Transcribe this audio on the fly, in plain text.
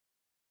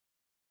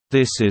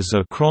This is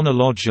a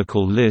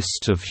chronological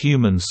list of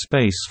human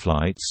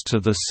spaceflights to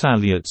the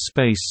Salyut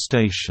space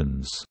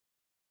stations.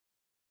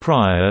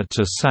 Prior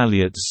to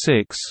Salyut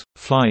 6,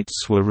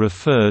 flights were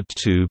referred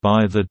to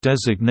by the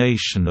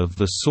designation of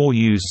the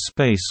Salyut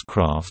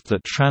spacecraft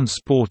that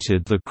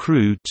transported the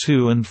crew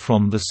to and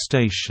from the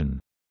station.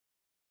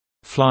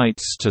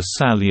 Flights to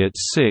Salyut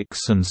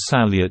 6 and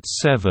Salyut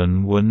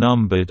 7 were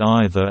numbered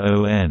either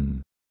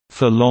ON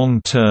for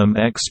long-term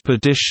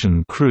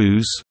expedition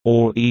crews,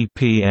 or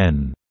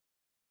EPN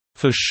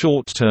for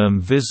short-term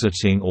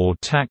visiting or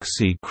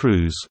taxi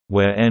crews,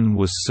 where N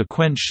was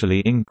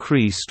sequentially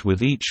increased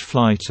with each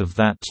flight of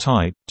that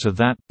type to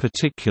that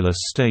particular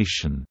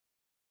station.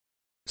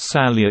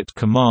 Salyut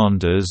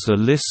commanders are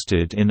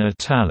listed in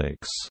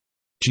italics.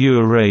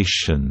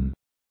 Duration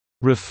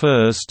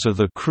refers to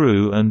the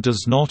crew and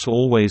does not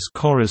always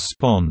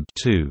correspond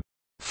to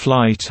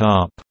flight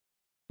up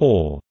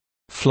or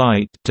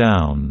flight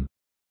down.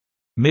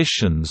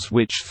 Missions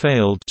which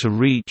failed to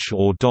reach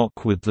or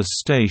dock with the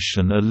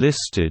station are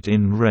listed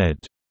in red.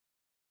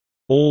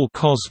 All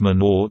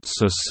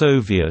cosmonauts are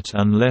Soviet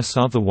unless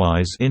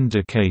otherwise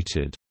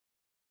indicated.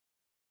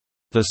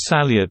 The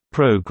Salyut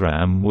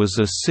program was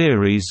a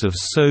series of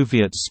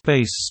Soviet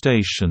space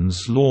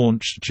stations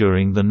launched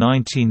during the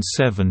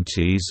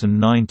 1970s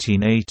and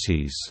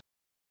 1980s.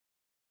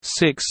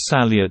 6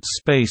 Salyut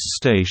space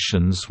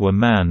stations were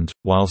manned,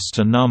 whilst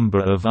a number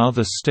of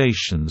other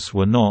stations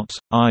were not,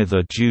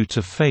 either due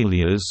to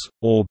failures,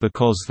 or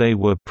because they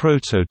were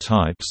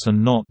prototypes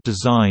and not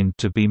designed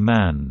to be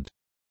manned.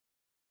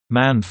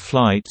 Manned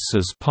flights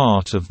as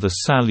part of the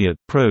Salyut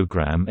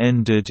program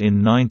ended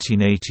in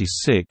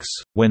 1986,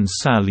 when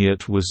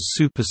Salyut was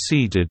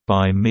superseded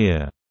by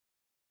Mir.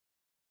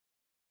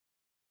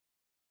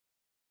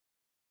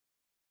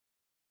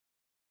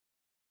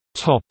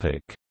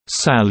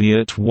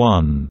 Salyut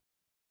 1.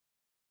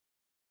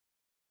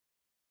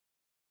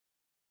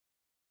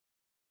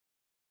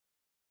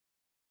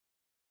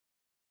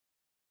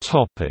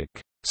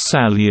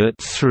 Salyut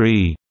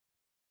 3.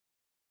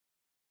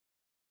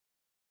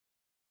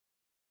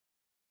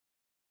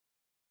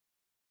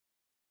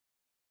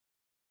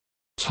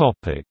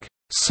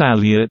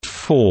 Salyut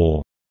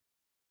 4.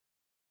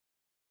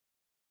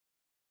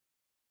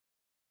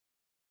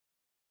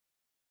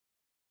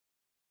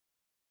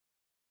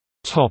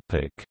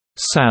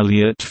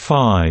 Salyut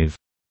 5.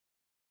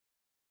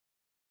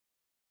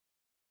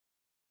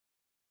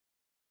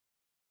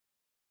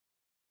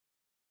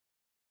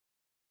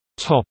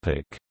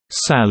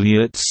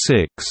 Salyut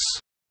 6.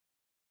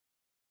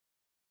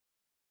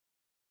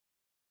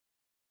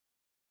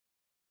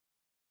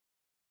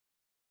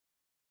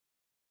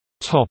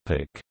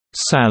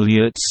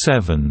 Salyut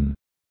 7.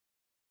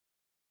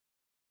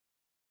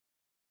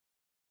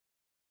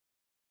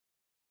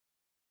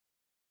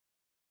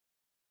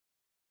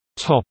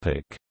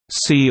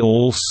 See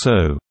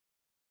also: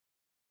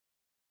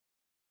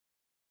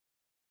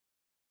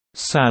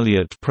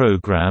 Salyut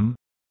program,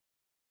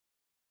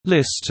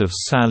 List of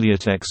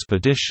Salyut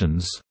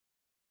expeditions,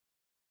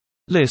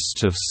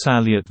 List of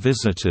Salyut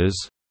visitors,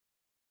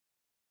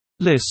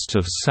 List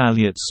of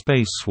Salyut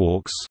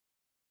spacewalks,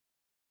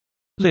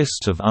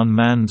 List of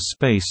unmanned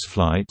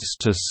spaceflights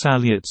to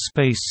Salyut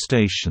space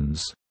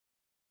stations,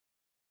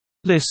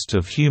 List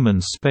of human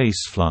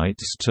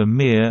spaceflights to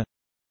Mir,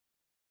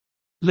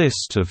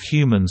 List of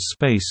human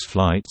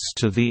spaceflights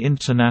to the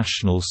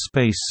International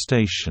Space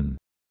Station.